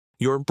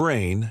Your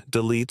brain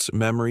deletes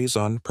memories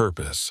on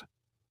purpose.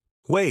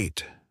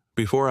 Wait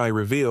before I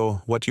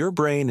reveal what your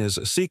brain is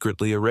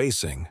secretly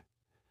erasing.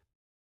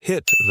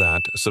 Hit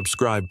that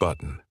subscribe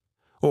button,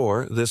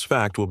 or this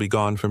fact will be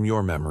gone from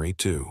your memory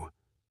too.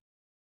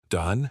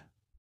 Done?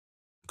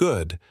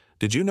 Good.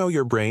 Did you know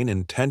your brain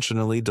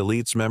intentionally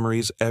deletes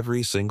memories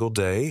every single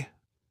day?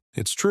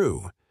 It's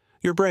true.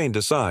 Your brain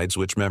decides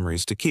which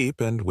memories to keep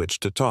and which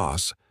to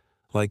toss,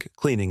 like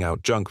cleaning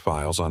out junk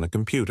files on a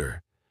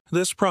computer.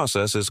 This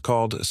process is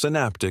called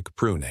synaptic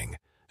pruning,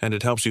 and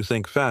it helps you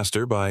think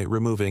faster by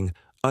removing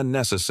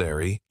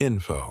unnecessary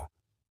info.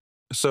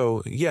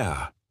 So,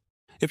 yeah,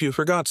 if you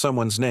forgot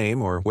someone's name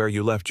or where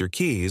you left your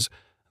keys,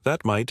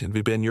 that might have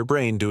been your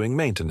brain doing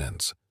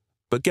maintenance.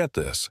 But get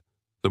this,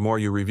 the more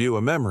you review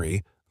a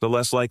memory, the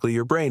less likely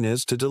your brain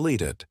is to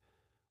delete it.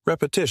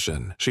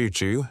 Repetition,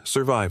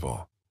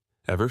 survival.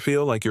 Ever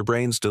feel like your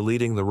brain's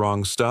deleting the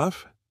wrong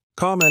stuff?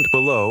 Comment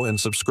below and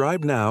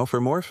subscribe now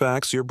for more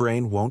facts your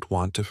brain won't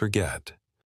want to forget.